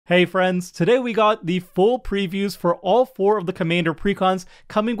Hey friends, today we got the full previews for all 4 of the Commander Precons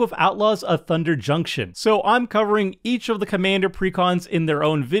coming with Outlaws of Thunder Junction. So I'm covering each of the Commander Precons in their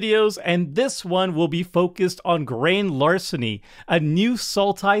own videos, and this one will be focused on Grand Larceny, a new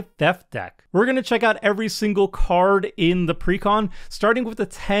Sultai Theft deck. We're going to check out every single card in the Precon, starting with the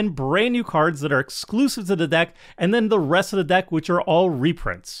 10 brand new cards that are exclusive to the deck, and then the rest of the deck, which are all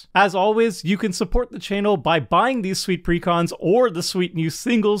reprints. As always, you can support the channel by buying these sweet Precons or the sweet new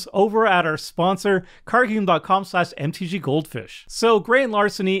singles over at our sponsor, cardgame.com/mtggoldfish. So Grand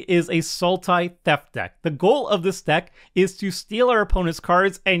Larceny is a Sultai Theft deck. The goal of this deck is to steal our opponent's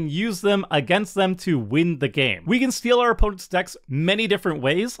cards and use them against them to win the game. We can steal our opponent's decks many different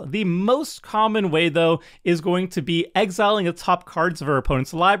ways. The most common way, though, is going to be exiling the top cards of our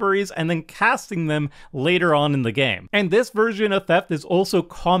opponent's libraries and then casting them later on in the game. And this version of Theft is also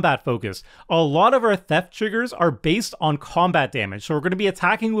combat focused. A lot of our Theft triggers are based on combat damage, so we're going to be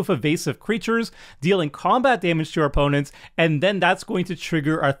attacking with evasive creatures, dealing combat damage to our opponents, and then that's going to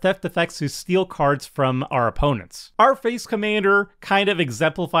trigger our Theft effects to steal cards from our opponents. Our face commander kind of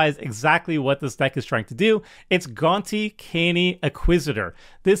exemplifies exactly what this deck is trying to do. It's Gonti, Canny Acquisitor.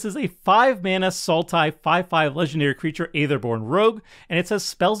 This is a 5-mana Sultai 5/5 legendary creature Aetherborn Rogue, and it says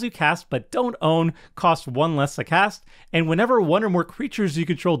spells you cast but don't own cost 1 less to cast, and whenever one or more creatures you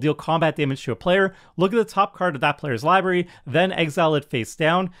control deal combat damage to a player, look at the top card of that player's library, then exile it face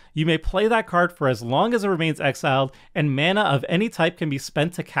down. You may play that card for as long as it remains exiled, and mana of any type can be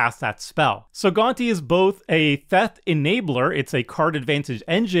spent to cast that spell. So Gonti is both a Theft enabler, it's a card advantage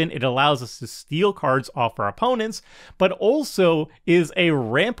engine, it allows us to steal cards off our opponents, but also is a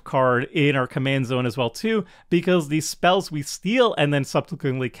ramp card in our command zone as well too, because the spells we steal and then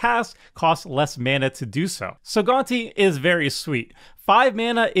subsequently cast cost less mana to do so. So Gonti is very sweet. 5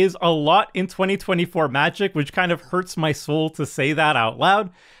 mana is a lot in 2024 Magic, which kind of hurts my soul to say that out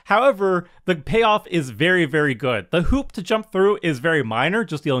loud. However, the payoff is very, very good. The hoop to jump through is very minor,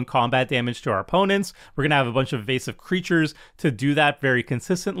 just dealing combat damage to our opponents. We're going to have a bunch of evasive creatures to do that very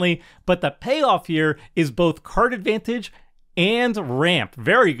consistently. But the payoff here is both card advantage and ramp,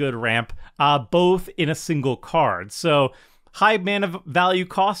 very good ramp, both in a single card. So high mana value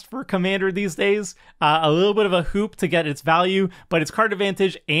cost for Commander these days, a little bit of a hoop to get its value, but it's card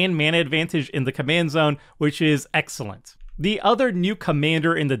advantage and mana advantage in the command zone, which is excellent. The other new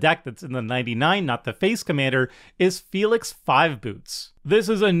commander in the deck that's in the 99, not the face commander, is Felix 5 Boots. This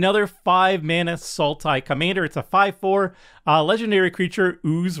is another 5-mana Sultai commander. It's a 5/4 legendary creature,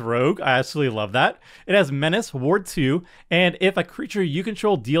 Ooze Rogue. I absolutely love that. It has Menace, Ward 2, and if a creature you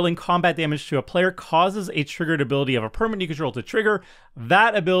control dealing combat damage to a player causes a triggered ability of a permanent you control to trigger,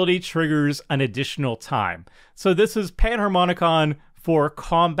 that ability triggers an additional time. So this is Panharmonicon for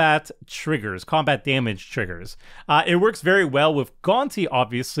combat triggers, combat damage triggers. It works very well with Gonti,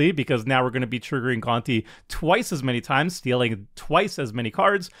 obviously, because now we're going to be triggering Gonti twice as many times, stealing twice as many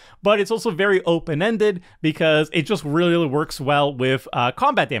cards, but it's also very open-ended because it just really works well with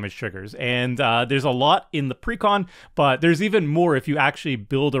combat damage triggers. And there's a lot in the Precon, but there's even more if you actually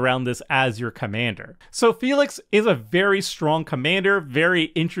build around this as your commander. So Felix is a very strong commander, very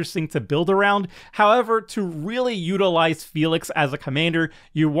interesting to build around. However, to really utilize Felix as a commander,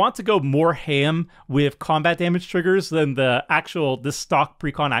 you want to go more ham with combat damage triggers than the stock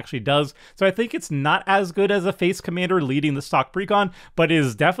Precon actually does. So I think it's not as good as a face commander leading the stock Precon, but it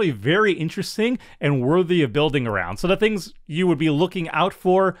is definitely very interesting and worthy of building around. So the things you would be looking out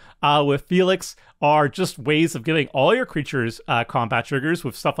for with Felix are just ways of giving all your creatures combat triggers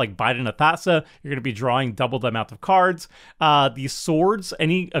with stuff like Biden Athasa. You're going to be drawing double the amount of cards. These swords,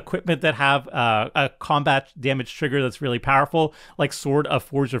 any equipment that have a combat damage trigger that's really powerful, like Sword of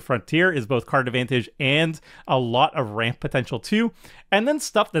Forge of Frontier, is both card advantage and a lot of ramp potential too. And then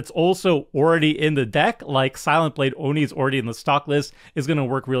stuff that's also already in the deck, like Silent Blade Oni is already in the stock list, is going to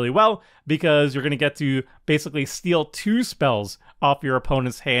work really well because you're going to get to basically steal 2 spells off your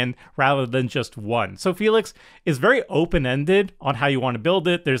opponent's hand rather than just 1. So Felix is very open-ended on how you want to build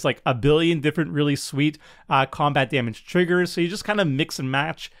it. There's like a billion different really sweet combat damage triggers, so you just kind of mix and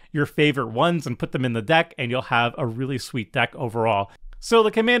match your favorite ones and put them in the deck, and you'll have a really sweet deck overall. So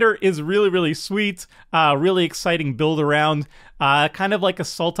the commander is really sweet, really exciting build around, kind of like a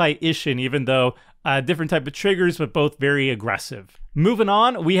Sultai Ishin, even though different type of triggers, but both very aggressive. Moving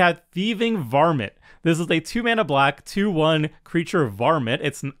on, we have Thieving Varmint. This is a 2-mana black, 2/1 creature varmint.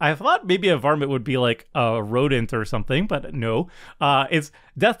 I thought maybe a varmint would be like a rodent or something, but no. It's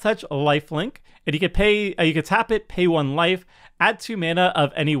Death Touch lifelink, and you can tap it, pay 1 life, add 2 mana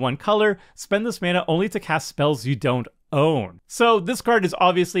of any one color, spend this mana only to cast spells you don't own. So this card is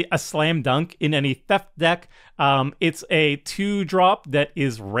obviously a slam dunk in any theft deck. It's a 2-drop that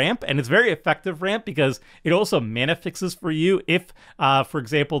is ramp, and it's very effective ramp because it also mana fixes for you. If, for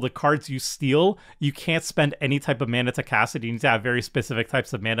example, the cards you steal, you can't spend any type of mana to cast it. You need to have very specific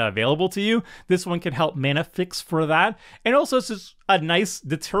types of mana available to you. This one can help mana fix for that. And also it's just a nice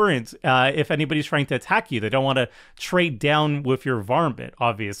deterrent if anybody's trying to attack you. They don't want to trade down with your varmint,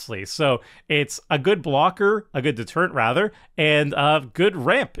 obviously. So it's a good blocker, a good deterrent rather, and a good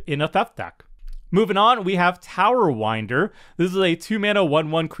ramp in a theft deck. Moving on, we have Tower Winder. This is a 2-mana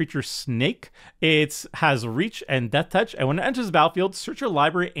 1/1 creature snake. It has reach and death touch, and when it enters the battlefield, search your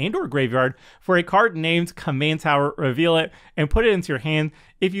library and or graveyard for a card named Command Tower, reveal it, and put it into your hand.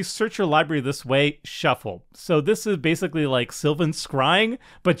 If you search your library this way, shuffle. So this is basically like Sylvan Scrying,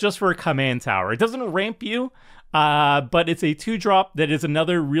 but just for a Command Tower. It doesn't ramp you, but it's a 2-drop that is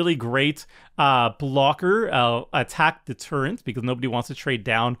another really great blocker, attack deterrent, because nobody wants to trade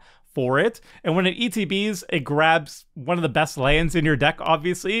down for it. And when it ETBs, it grabs one of the best lands in your deck,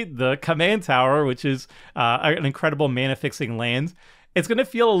 obviously, the Command Tower, which is an incredible mana-fixing land. It's going to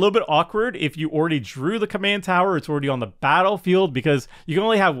feel a little bit awkward if you already drew the Command Tower, it's already on the battlefield, because you can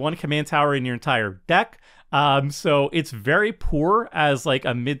only have one Command Tower in your entire deck. So it's very poor as like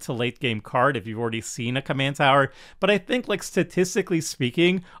a mid to late game card if you've already seen a Command Tower. But I think, like, statistically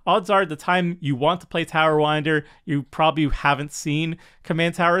speaking, odds are the time you want to play Tower Winder, you probably haven't seen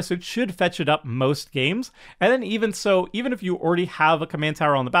Command Tower, so it should fetch it up most games. And then even so, even if you already have a Command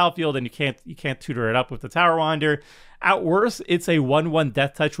Tower on the battlefield and you can't tutor it up with the Tower Winder, at worst, it's a 1/1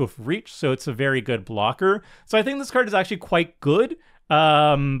 death touch with reach, so it's a very good blocker. So I think this card is actually quite good.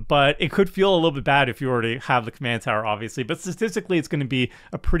 But it could feel a little bit bad if you already have the Command Tower, obviously. But statistically, it's going to be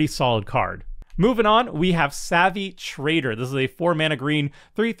a pretty solid card. Moving on, we have Savvy Trader. This is a 4-mana green,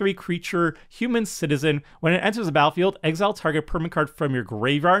 3/3 creature, human citizen. When it enters the battlefield, exile target permanent card from your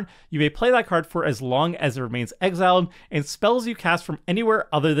graveyard. You may play that card for as long as it remains exiled, and spells you cast from anywhere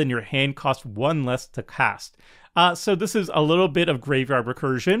other than your hand cost 1 less to cast. So this is a little bit of graveyard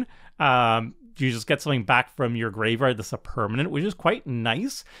recursion. You just get something back from your graveyard that's a permanent, which is quite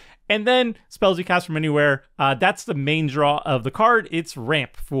nice. And then spells you cast from anywhere, that's the main draw of the card. It's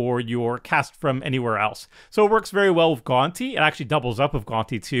ramp for your cast from anywhere else. So it works very well with Gonti. It actually doubles up with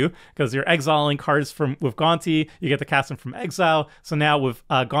Gonti too, because you're exiling cards with Gonti, you get to cast them from exile. So now with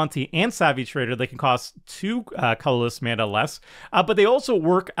Gonti and Savvy Trader, they can cost 2 colorless mana less. But they also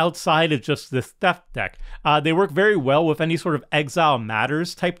work outside of just this theft deck. They work very well with any sort of Exile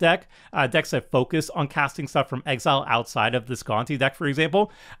Matters type deck, decks that focus on casting stuff from exile outside of this Gonti deck, for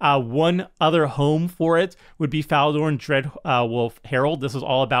example. One other home for it would be Faldorn Dreadwolf Herald. This is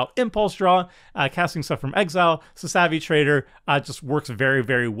all about impulse draw, casting stuff from exile. So Savvy Trader just works very,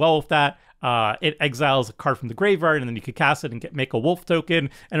 very well with that. It exiles a card from the graveyard, and then you can cast it and make a wolf token.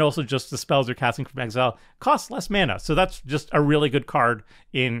 And also just the spells you're casting from exile cost less mana. So that's just a really good card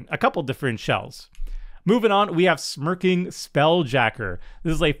in a couple different shells. Moving on, we have Smirking Spelljacker.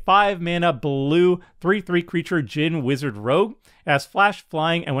 This is a 5-mana blue 3/3 creature Djinn Wizard Rogue. It has flash,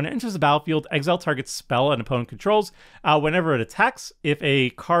 flying, and when it enters the battlefield, exile targets spell an opponent controls. Whenever it attacks, if a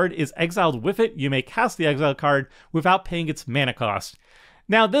card is exiled with it, you may cast the exiled card without paying its mana cost.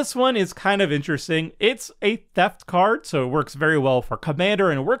 Now, this one is kind of interesting. It's a theft card, so it works very well for Commander,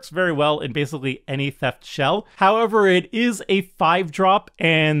 and it works very well in basically any theft shell. However, it is a 5-drop,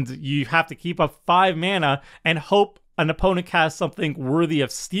 and you have to keep up 5 mana and hope an opponent casts something worthy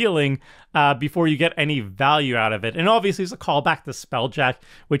of stealing before you get any value out of it. And obviously, it's a callback to Spelljack,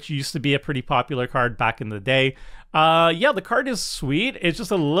 which used to be a pretty popular card back in the day. Yeah, the card is sweet. It's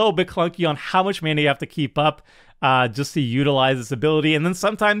just a little bit clunky on how much mana you have to keep up just to utilize this ability. And then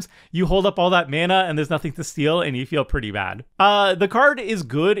sometimes you hold up all that mana and there's nothing to steal and you feel pretty bad. The card is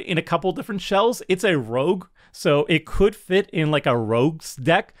good in a couple different shells. It's a rogue, so it could fit in like a rogue's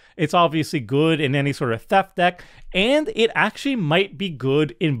deck. It's obviously good in any sort of theft deck, and it actually might be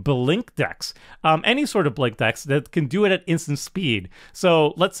good in blink decks. Any sort of blink decks that can do it at instant speed.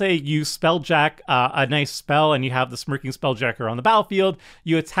 So let's say you spelljack a nice spell and you have the Smirking Spelljacker on the battlefield,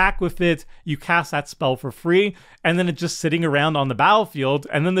 you attack with it, you cast that spell for free, and then it's just sitting around on the battlefield,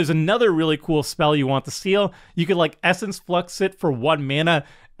 and then there's another really cool spell you want to steal. You could like Essence Flux it for 1 mana,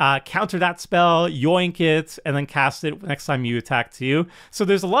 counter that spell, yoink it, and then cast it next time you attack too. So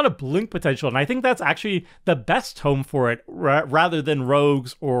there's a lot of blink potential, and I think that's actually the best home for it, rather than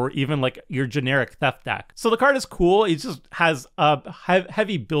rogues or even like your generic theft deck. So the card is cool, it just has a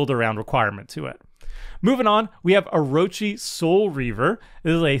heavy build around requirement to it. Moving on, we have Orochi Soul Reaver.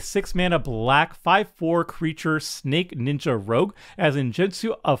 This is a 6-mana black 5/4 creature snake ninja rogue. It has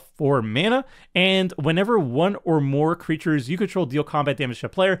Ninjutsu of 4 mana, and whenever one or more creatures you control deal combat damage to a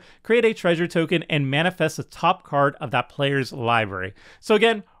player, create a treasure token and manifest the top card of that player's library. So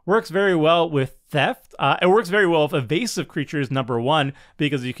again, works very well with theft. It works very well with evasive creatures, number one,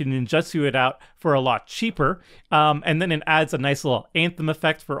 because you can ninjutsu it out for a lot cheaper. And then it adds a nice little anthem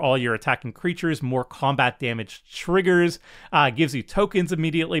effect for all your attacking creatures, more combat damage triggers, gives you tokens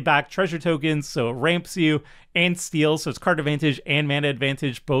immediately back, treasure tokens, so it ramps you, and steals, so it's card advantage and mana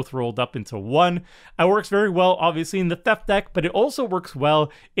advantage both rolled up into one. It works very well, obviously, in the theft deck, but it also works well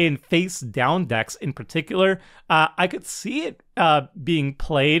in face-down decks in particular. I could see it being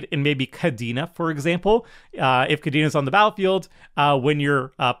played in maybe Kadena, for example. If Kadena's on the battlefield, when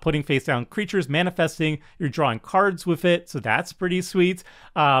you're putting face-down creatures, manifesting, you're drawing cards with it, so that's pretty sweet.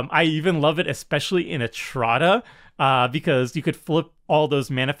 I even love it, especially in Etrata, because you could flip all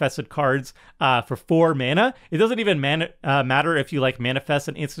those manifested cards for 4 mana. It doesn't even matter if you like manifest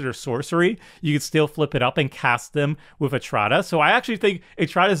an instant or sorcery. You could still flip it up and cast them with Etrata. So I actually think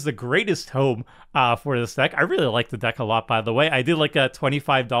Etrata is the greatest home for this deck. I really like the deck a lot, by the way. I did like a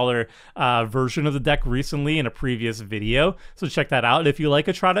 $25 version of the deck recently in a previous video, so check that out if you like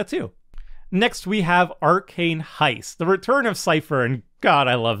Etrata too. Next, we have Arcane Heist, the return of Cypher, and God,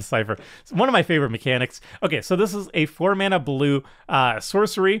 I love Cypher. It's one of my favorite mechanics. Okay, so this is a 4-mana blue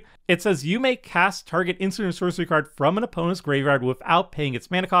sorcery. It says you may cast target instant or sorcery card from an opponent's graveyard without paying its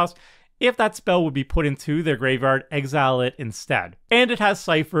mana cost. If that spell would be put into their graveyard, exile it instead. And it has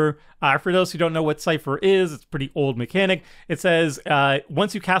Cypher. For those who don't know what Cypher is, it's a pretty old mechanic. It says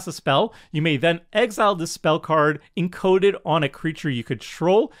once you cast a spell, you may then exile this spell card encoded on a creature you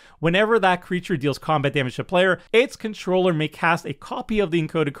control. Whenever that creature deals combat damage to a player, its controller may cast a copy of the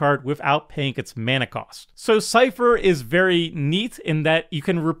encoded card without paying its mana cost. So Cypher is very neat in that you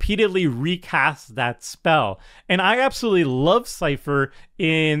can repeatedly recast that spell. And I absolutely love Cypher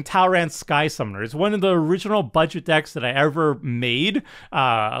in Talrand Sky Summoner. It's one of the original budget decks that I ever made.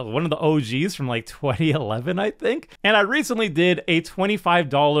 One of the OGs from like 2011, I think. And I recently did a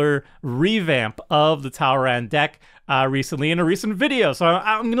 $25 revamp of the Talrand deck recently in a recent video. So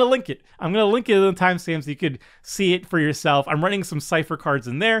I'm going to link it. I'm going to link it in the timestamps so you could see it for yourself. I'm running some Cypher cards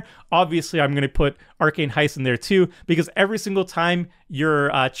in there. Obviously, I'm going to put Arcane Heist in there too, because every single time you're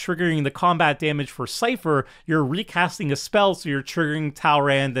triggering the combat damage for Cypher, you're recasting a spell, so you're triggering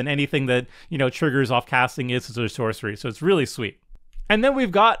Talrand and anything that, you know, triggers off casting is a sorcery. So it's really sweet. And then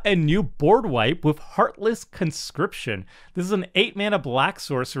we've got a new board wipe with Heartless Conscription. This is an 8-mana black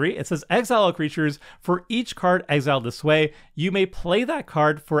sorcery. It says exile creatures. For each card exiled this way, you may play that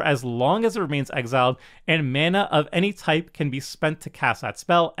card for as long as it remains exiled, and mana of any type can be spent to cast that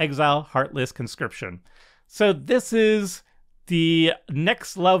spell. Exile Heartless Conscription. So this is the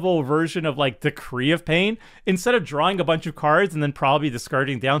next level version of like Decree of Pain. Instead of drawing a bunch of cards and then probably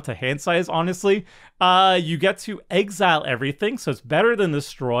discarding down to hand size, honestly, you get to exile everything, so it's better than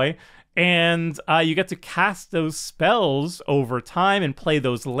destroy, and you get to cast those spells over time and play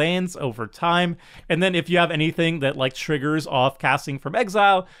those lands over time. And then if you have anything that like triggers off casting from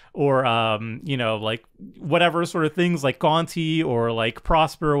exile, or you know, like whatever sort of things like Gonti or like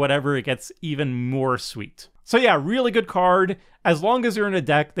Prosper or whatever, it gets even more sweet. So yeah, really good card, as long as you're in a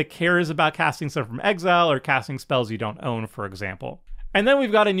deck that cares about casting stuff from exile or casting spells you don't own, for example. And then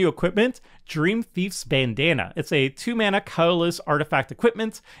we've got a new equipment, Dream Thief's Bandana. It's a 2-mana colorless artifact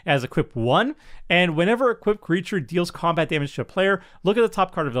equipment. It has equip 1, and whenever equipped creature deals combat damage to a player, look at the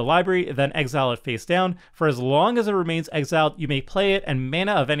top card of the library, then exile it face down. For as long as it remains exiled, you may play it, and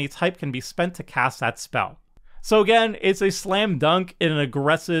mana of any type can be spent to cast that spell. So again, it's a slam dunk in an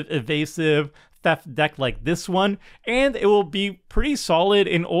aggressive, evasive, theft deck like this one, and it will be pretty solid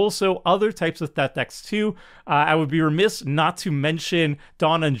in also other types of theft decks too. I would be remiss not to mention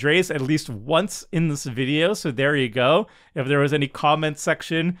Don Andres at least once in this video, so there you go. If there was any comment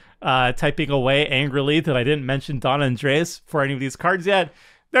section typing away angrily that I didn't mention Don Andres for any of these cards yet,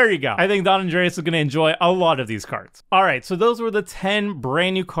 there you go. I think Don Andreas is going to enjoy a lot of these cards. All right, so those were the 10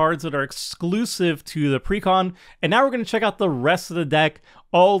 brand new cards that are exclusive to the Precon, and now we're going to check out the rest of the deck,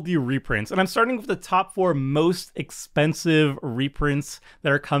 all the reprints. And I'm starting with the top 4 most expensive reprints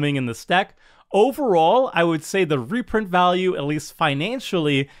that are coming in this deck. Overall, I would say the reprint value, at least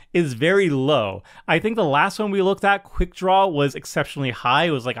financially, is very low. I think the last one we looked at, Quick Draw, was exceptionally high.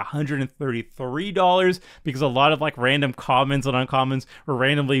 It was like $133 because a lot of like random commons and uncommons were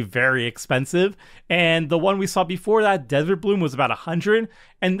randomly very expensive. And the one we saw before that, Desert Bloom, was about $100,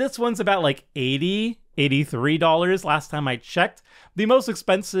 and this one's about like $80 $83 last time I checked. The most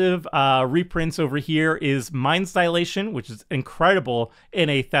expensive reprints over here is Mind's Dilation, which is incredible in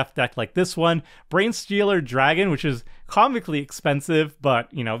a theft deck like this one. Brainstealer Dragon, which is comically expensive,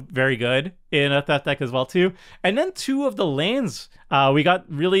 but, you know, very good in a theft deck as well, too. And then two of the lands. We got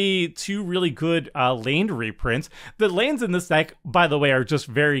two really good land reprints. The lands in this deck, by the way, are just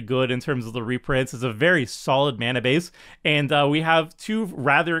very good in terms of the reprints. It's a very solid mana base. And we have two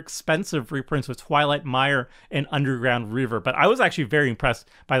rather expensive reprints with Twilight Mire and Underground River. But I was actually very impressed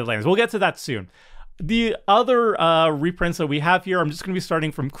by the lands. We'll get to that soon. The other reprints that we have here, I'm just going to be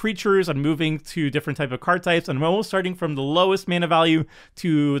starting from creatures and moving to different type of card types. And I'm almost starting from the lowest mana value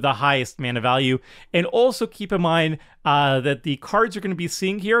to the highest mana value. And also keep in mind that the cards you're going to be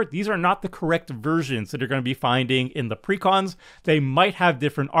seeing here, these are not the correct versions that you're going to be finding in the precons. They might have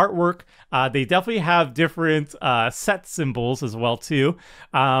different artwork. They definitely have different set symbols as well too.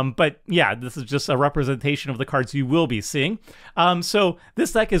 But yeah, this is just a representation of the cards you will be seeing. So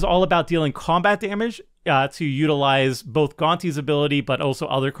this deck is all about dealing combat damage to utilize both Gonti's ability, but also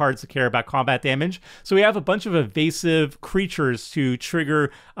other cards that care about combat damage. So we have a bunch of evasive creatures to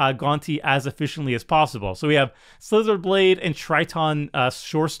trigger Gonti as efficiently as possible. So we have Slitherblade and Triton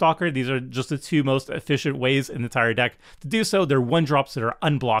Shorestalker. These are just the two most efficient ways in the entire deck to do so. They're 1-drops that are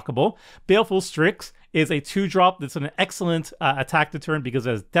unblockable. Baleful Strix is a 2-drop that's an excellent attack deterrent because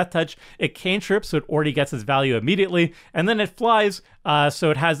it has Death Touch. It cantrips, so it already gets its value immediately. And then it flies,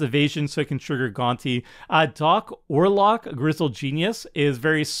 so it has evasion, so it can trigger Gonti. Doc Orlock, Grizzled Genius, is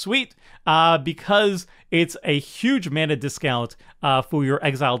very sweet because it's a huge mana discount for your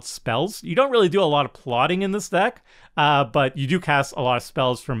exiled spells. You don't really do a lot of plotting in this deck, but you do cast a lot of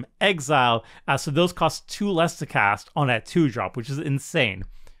spells from exile, so those cost 2 less to cast on that 2-drop, which is insane.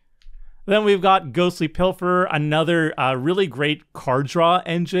 Then we've got Ghostly Pilferer, another really great card draw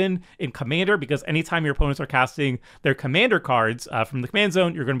engine in Commander, because anytime your opponents are casting their Commander cards from the command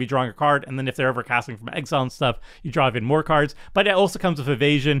zone, you're going to be drawing a card, and then if they're ever casting from exile and stuff, you draw even more cards. But it also comes with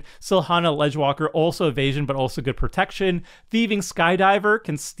evasion. Silhana Ledgewalker, also evasion, but also good protection. Thieving Skydiver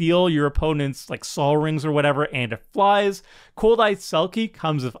can steal your opponent's like Sol Rings or whatever, and it flies. Cold-Eyed Selkie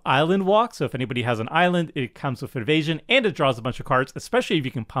comes with Island Walk, so if anybody has an island, it comes with evasion, and it draws a bunch of cards, especially if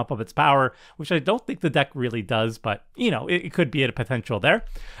you can pump up its power, which I don't think the deck really does, but, you know, it could be a potential there.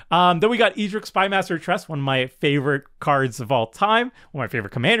 Then we got Edric Spymaster Tress, one of my favorite cards of all time, one of my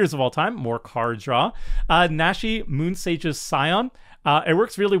favorite commanders of all time, more card draw. Nashi Moonsage's Scion. It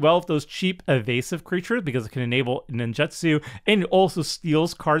works really well with those cheap evasive creatures because it can enable ninjutsu, and it also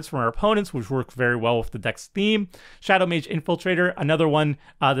steals cards from our opponents, which works very well with the deck's theme. Shadow Mage Infiltrator, another one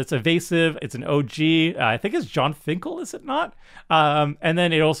that's evasive. It's an OG. I think it's John Finkel, is it not? And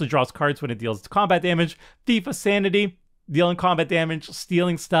then it also draws cards when it deals combat damage. Thief of Sanity, dealing combat damage,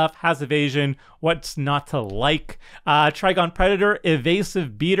 stealing stuff, has evasion. What's not to like? Trigon Predator,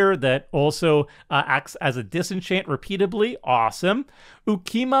 evasive beater that also acts as a disenchant repeatedly. Awesome.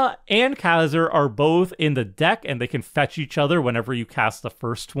 Ukima and Kazur are both in the deck, and they can fetch each other whenever you cast the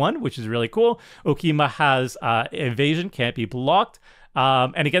first one, which is really cool. Ukima has evasion, can't be blocked,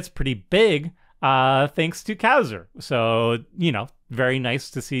 and it gets pretty big thanks to Kazur. So, you know, very nice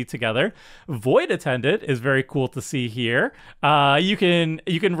to see together. Void Attendant is very cool to see here. You can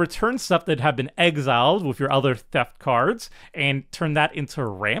return stuff that have been exiled with your other theft cards and turn that into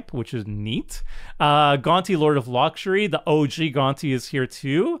ramp, which is neat. Gonti, Lord of Luxury, the OG Gonti is here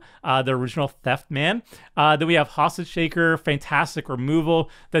too, the original theft man. Then we have Hostage Shaker, fantastic removal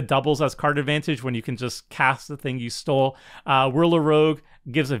that doubles as card advantage when you can just cast the thing you stole. Whirler Rogue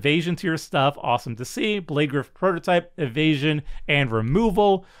gives evasion to your stuff, awesome to see. Bladegriff Prototype, evasion and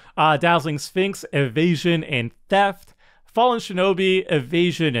removal. Dazzling Sphinx, evasion and theft. Fallen Shinobi,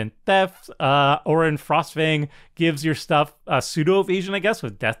 evasion and theft. Orin Frostfang gives your stuff pseudo evasion, I guess,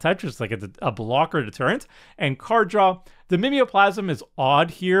 with Death Touch. It's like a blocker deterrent. And card draw. The Mimeoplasm is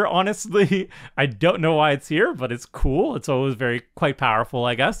odd here, honestly. I don't know why it's here, but it's cool. It's always quite powerful,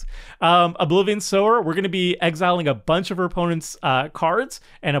 I guess. Oblivion Sower, we're going to be exiling a bunch of our opponent's cards,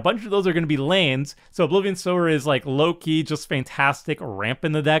 and a bunch of those are going to be lands. So Oblivion Sower is like low-key, just fantastic ramp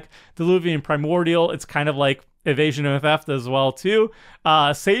in the deck. Diluvian Primordial, it's kind of like evasion and theft as well too.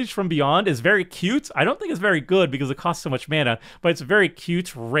 Sage from Beyond is very cute. I don't think it's very good because it costs so much mana, but it's a very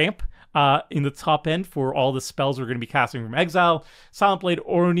cute ramp in the top end for all the spells we're going to be casting from exile. Silent Blade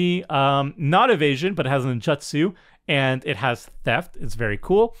Orni, not evasion, but it has an Jutsu, and it has theft. It's very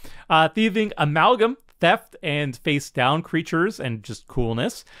cool. Thieving Amalgam, theft and face down creatures and just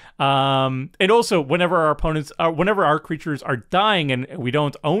coolness. And also whenever our creatures are dying and we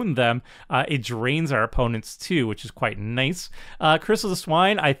don't own them, it drains our opponents too, which is quite nice. Curse of the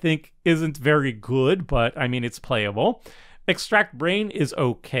Swine, I think, isn't very good, but I mean, it's playable. Extract Brain is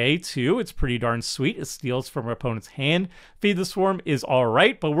okay too. It's pretty darn sweet. It steals from our opponent's hand. Feed the Swarm is all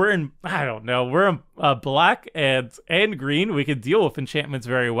right, but we're in, I don't know, we're in black and green. We can deal with enchantments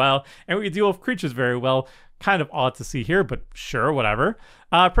very well, and we can deal with creatures very well. Kind of odd to see here, but sure, whatever.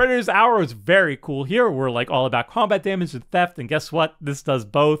 Predator's Arrow is very cool here. We're like all about combat damage and theft, and guess what? This does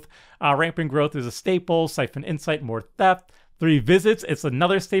both. Rampant Growth is a staple. Siphon Insight, more theft. 3 visits, it's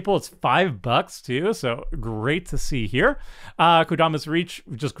another staple. It's $5 too, so great to see here. Kodama's Reach,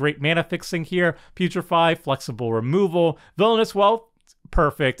 just great mana fixing here. Putrefy, flexible removal. Villainous Wealth,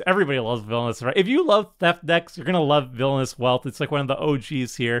 perfect. Everybody loves Villainous, right? If you love theft decks, you're gonna love Villainous Wealth. It's like one of the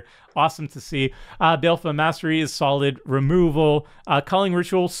OGs here. Awesome to see. Baleful Mastery is solid removal. Culling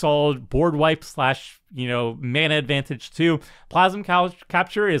Ritual, solid board wipe slash, you know, mana advantage too. Plasm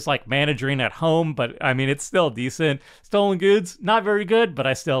Capture is like mana drain at home, but I mean, it's still decent. Stolen Goods, not very good, but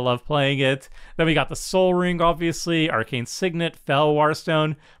I still love playing it. Then we got the Soul Ring, obviously. Arcane Signet, Fel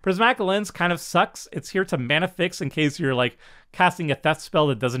Warstone. Prismatic Lens kind of sucks. It's here to mana fix in case you're like casting a theft spell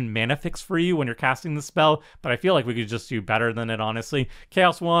that doesn't mana fix for you when you're casting the spell, but I feel like we could just do better than it, honestly.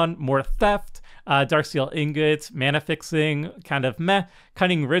 Chaos Wand, more theft. Darksteel Ingot, mana fixing, kind of meh.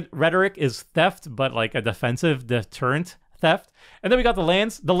 Cunning Rhetoric is theft, but like a defensive deterrent theft. And then we got the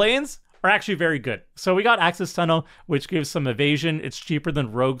lands. The lands are actually very good. So we got Access Tunnel, which gives some evasion. It's cheaper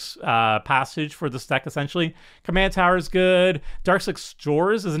than Rogue's Passage for this deck, essentially. Command Tower is good. Darkslick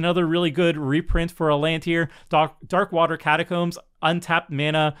Shores is another really good reprint for a land here. Dark Water Catacombs, untapped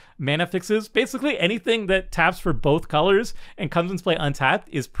mana fixes. Basically anything that taps for both colors and comes into play untapped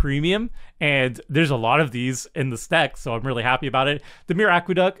is premium, and there's a lot of these in this deck, so I'm really happy about it. The Mere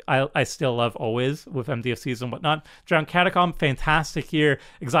Aqueduct, I still love always with MDFCs and whatnot. Drowned Catacomb, fantastic here.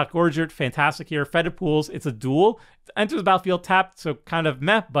 Exotic Gorget, fantastic here. Fetid Pools, it's a dual. Enters the battlefield tapped, so kind of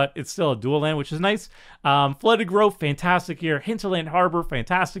meh, but it's still a dual land, which is nice. Flooded Grove, fantastic here. Hinterland Harbor,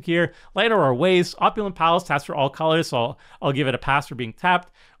 fantastic here. Land of Our Ways, Opulent Palace, taps for all colors, so I'll give it a pass for being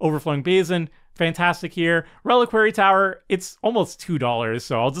tapped. Overflowing Basin, fantastic here. Reliquary Tower, it's almost $2,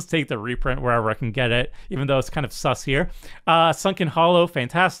 so I'll just take the reprint wherever I can get it, even though it's kind of sus here. Sunken Hollow,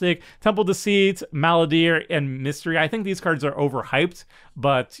 fantastic. Temple Deceit, Maladier, and Mystery. I think these cards are overhyped,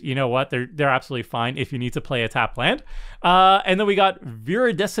 but you know what? They're absolutely fine if you need to play a tap land. And then we got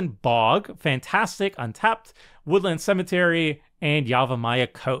Viridescent Bog, fantastic, untapped. Woodland Cemetery, and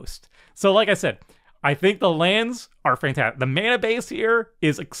Yavimaya Coast. So like I said, I think the lands are fantastic. The mana base here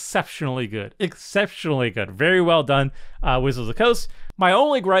is exceptionally good. Exceptionally good. Very well done, Wizards of the Coast. My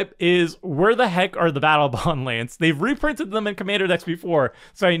only gripe is, where the heck are the Battle Bond lands? They've reprinted them in Commander decks before,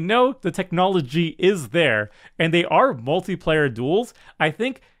 so I know the technology is there, and they are multiplayer duels. I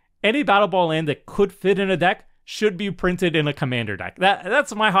think any Battle Bond land that could fit in a deck should be printed in a Commander deck.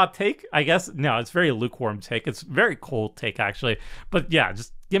 That's my hot take, I guess. No, it's very lukewarm take. It's very cold take, actually. But yeah,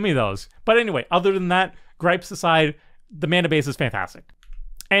 just give me those. But anyway, other than that, gripes aside, the mana base is fantastic.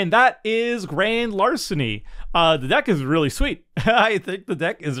 And that is Grand Larceny. The deck is really sweet. I think the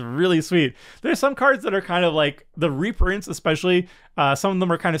deck is really sweet. There's some cards that are kind of like the reprints, especially. Some of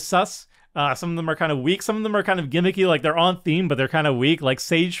them are kind of sus. Some of them are kind of weak. Some of them are kind of gimmicky, like they're on theme, but they're kind of weak. Like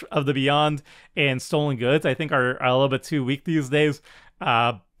Sage of the Beyond and Stolen Goods, I think are a little bit too weak these days.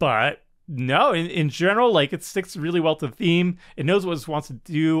 But no, in general, like it sticks really well to theme. It knows what it wants to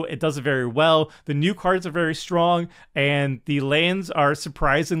do. It does it very well. The new cards are very strong, and the lands are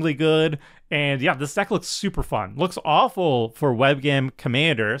surprisingly good. And yeah, this deck looks super fun. Looks awful for Webgame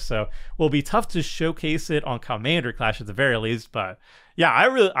Commander, so will be tough to showcase it on Commander Clash at the very least. But yeah, I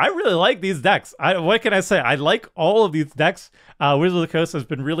really like these decks. What can I say? I like all of these decks. Wizards of the Coast has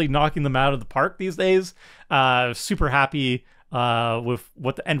been really knocking them out of the park these days. Super happy with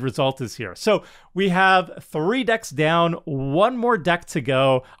what the end result is here. So we have 3 decks down, 1 more deck to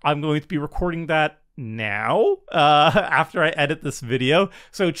go. I'm going to be recording that now after I edit this video,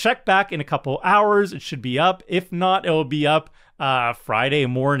 so check back in a couple hours. It should be up. If not, it will be up Friday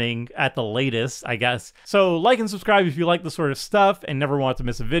morning at the latest, I guess. So like and subscribe if you like this sort of stuff and never want to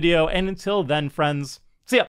miss a video. And until then, friends,